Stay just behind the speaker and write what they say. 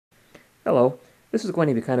Hello, this is going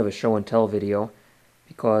to be kind of a show and tell video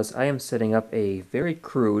because I am setting up a very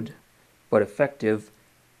crude but effective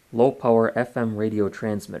low power FM radio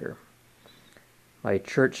transmitter. My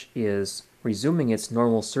church is resuming its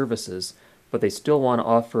normal services, but they still want to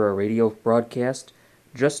offer a radio broadcast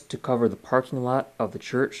just to cover the parking lot of the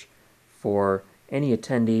church for any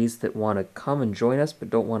attendees that want to come and join us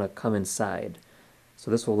but don't want to come inside.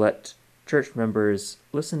 So this will let church members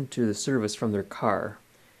listen to the service from their car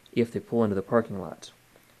if they pull into the parking lot.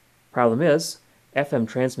 Problem is, FM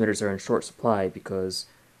transmitters are in short supply because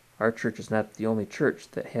our church is not the only church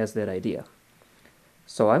that has that idea.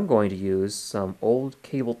 So I'm going to use some old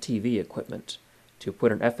cable TV equipment to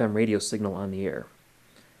put an FM radio signal on the air.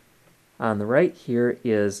 On the right here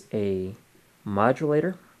is a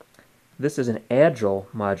modulator. This is an agile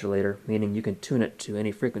modulator, meaning you can tune it to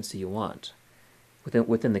any frequency you want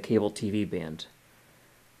within the cable TV band.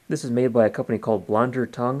 This is made by a company called Blonder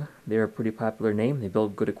Tongue. They're a pretty popular name. They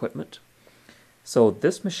build good equipment. So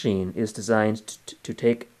this machine is designed to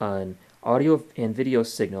take an audio and video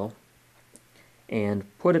signal and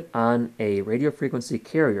put it on a radio frequency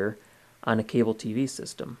carrier on a cable TV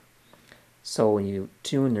system. So when you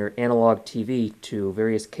tune your analog TV to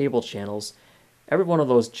various cable channels, every one of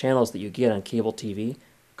those channels that you get on cable TV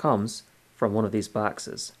comes from one of these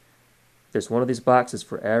boxes. There's one of these boxes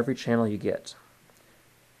for every channel you get.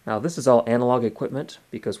 Now this is all analog equipment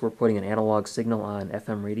because we're putting an analog signal on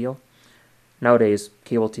FM radio. Nowadays,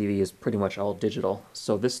 cable TV is pretty much all digital,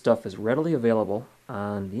 so this stuff is readily available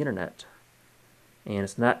on the internet, and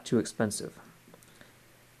it's not too expensive.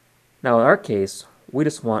 Now in our case, we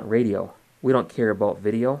just want radio. We don't care about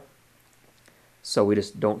video, so we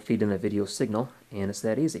just don't feed in a video signal, and it's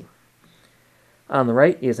that easy. On the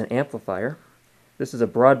right is an amplifier. This is a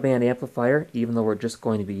broadband amplifier, even though we're just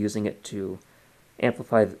going to be using it to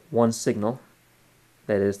amplify one signal,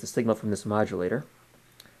 that is the signal from this modulator.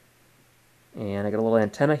 And I got a little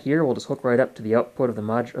antenna here. We'll just hook right up to the output of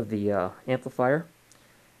the amplifier.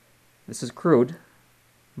 This is crude,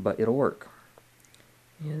 but it'll work.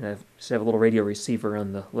 And I just have a little radio receiver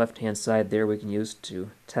on the left-hand side there we can use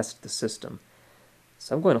to test the system.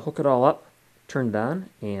 So I'm going to hook it all up, turn it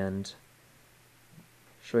on, and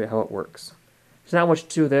show you how it works. There's not much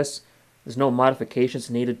to this. There's no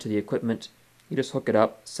modifications needed to the equipment. You just hook it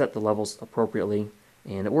up, set the levels appropriately,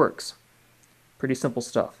 and it works. Pretty simple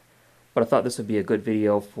stuff. But I thought this would be a good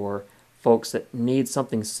video for folks that need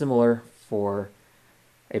something similar for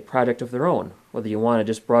a project of their own. Whether you want to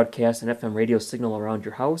just broadcast an FM radio signal around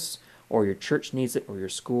your house, or your church needs it, or your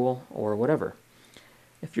school, or whatever.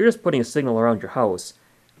 If you're just putting a signal around your house,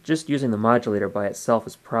 just using the modulator by itself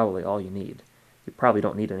is probably all you need. You probably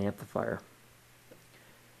don't need an amplifier.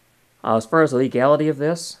 As far as the legality of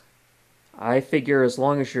this, I figure as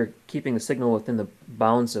long as you're keeping the signal within the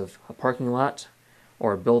bounds of a parking lot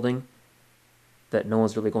or a building, that no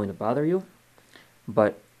one's really going to bother you.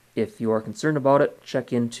 But if you are concerned about it,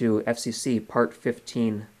 check into FCC Part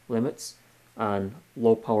 15 limits on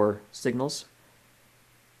low power signals.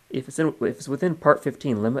 If it's within Part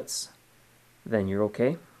 15 limits, then you're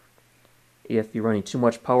okay. If you're running too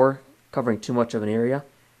much power, covering too much of an area,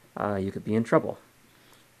 you could be in trouble.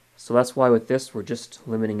 So that's why with this, we're just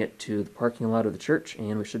limiting it to the parking lot of the church,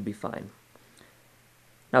 and we should be fine.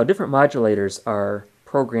 Now, different modulators are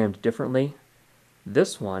programmed differently.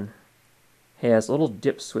 This one has little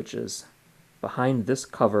dip switches behind this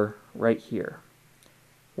cover right here,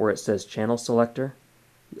 where it says channel selector.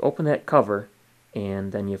 You open that cover,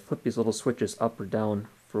 and then you flip these little switches up or down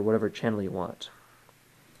for whatever channel you want.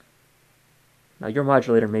 Now, your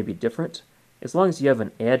modulator may be different. As long as you have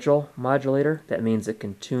an agile modulator, that means it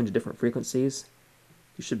can tune to different frequencies,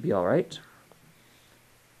 you should be all right.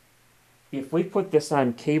 If we put this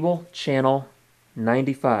on cable channel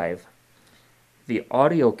 95, the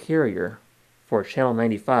audio carrier for channel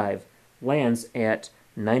 95 lands at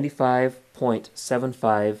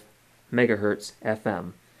 95.75 megahertz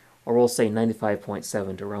FM, or we'll say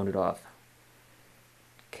 95.7 to round it off.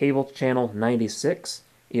 Cable channel 96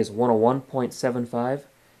 is 101.75,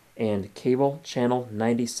 and cable channel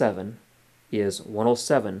 97 is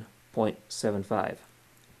 107.75.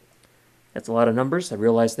 That's a lot of numbers, I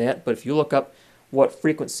realize that, but if you look up what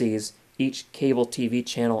frequencies each cable TV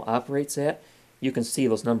channel operates at, you can see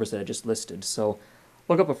those numbers that I just listed. So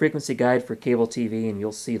look up a frequency guide for cable TV and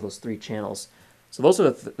you'll see those three channels. So those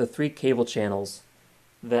are the three cable channels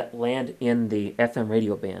that land in the FM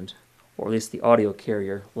radio band, or at least the audio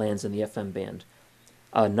carrier lands in the FM band.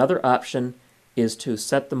 Another option is to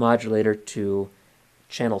set the modulator to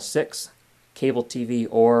channel 6, cable TV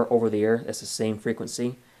or over the air. That's the same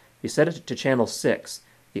frequency. If you set it to channel 6,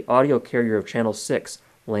 the audio carrier of channel 6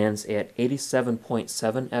 lands at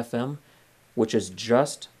 87.7 FM, which is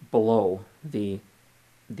just below the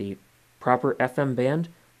proper FM band,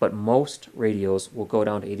 but most radios will go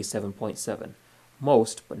down to 87.7.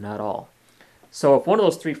 Most, but not all. So if one of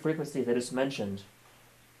those three frequencies I just mentioned,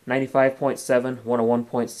 95.7,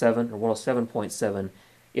 101.7, or 107.7,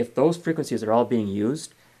 if those frequencies are all being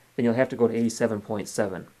used, then you'll have to go to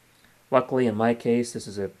 87.7. Luckily, in my case, this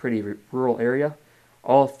is a pretty rural area.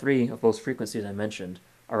 All three of those frequencies I mentioned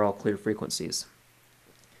are all clear frequencies.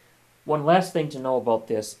 One last thing to know about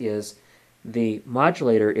this is the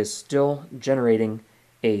modulator is still generating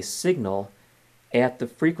a signal at the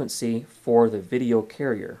frequency for the video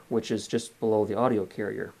carrier, which is just below the audio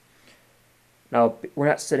carrier. Now, we're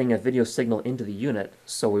not sending a video signal into the unit,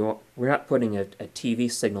 so we're not putting a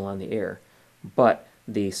TV signal on the air, but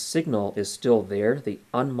the signal is still there. The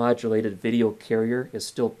unmodulated video carrier is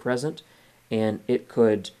still present, and it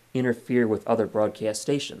could interfere with other broadcast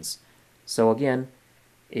stations. So again,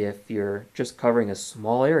 if you're just covering a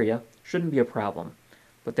small area, shouldn't be a problem.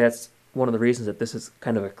 But that's one of the reasons that this is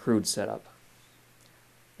kind of a crude setup.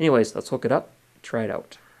 Anyways, let's hook it up, try it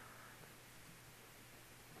out.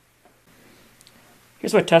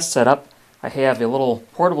 Here's my test setup. I have a little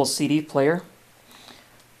portable CD player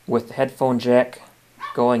with the headphone jack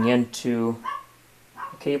going into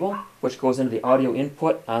a cable, which goes into the audio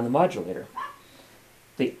input on the modulator.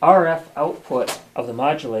 The RF output of the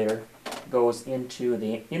modulator goes into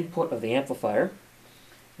the input of the amplifier.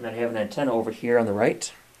 And I have an antenna over here on the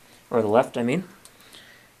right, or the left, I mean.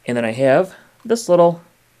 And then I have this little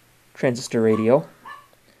transistor radio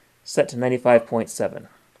set to 95.7.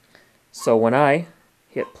 So when I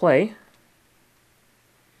hit play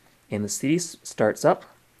and the CD starts up,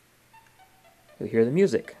 you'll hear the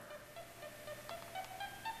music.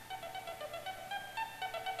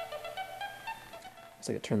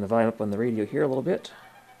 So I can turn the volume up on the radio here a little bit.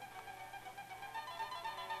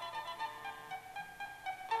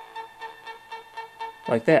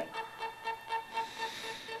 Like that.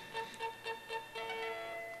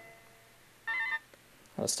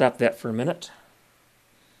 I'll stop that for a minute.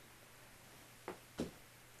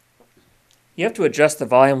 You have to adjust the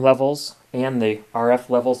volume levels and the RF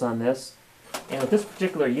levels on this. And with this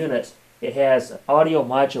particular unit, it has an audio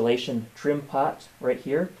modulation trim pot right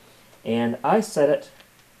here. And I set it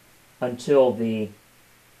until the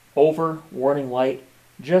over warning light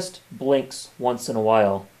just blinks once in a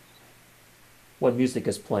while when music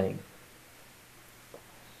is playing.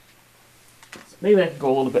 So maybe I can go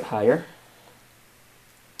a little bit higher.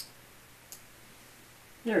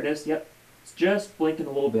 There it is, yep. It's just blinking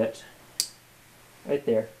a little bit. Right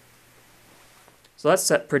there. So that's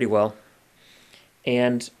set pretty well.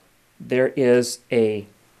 And there is a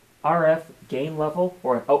RF gain level,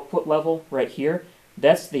 or an output level right here.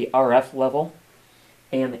 That's the RF level.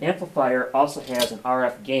 And the amplifier also has an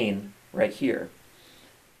RF gain right here.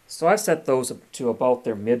 So I've set those to about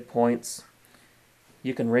their midpoints.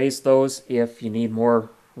 You can raise those if you need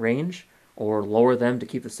more range, or lower them to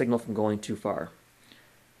keep the signal from going too far.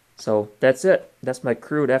 So that's it. That's my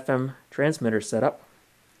crude FM transmitter setup.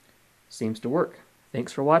 Seems to work.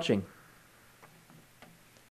 Thanks for watching.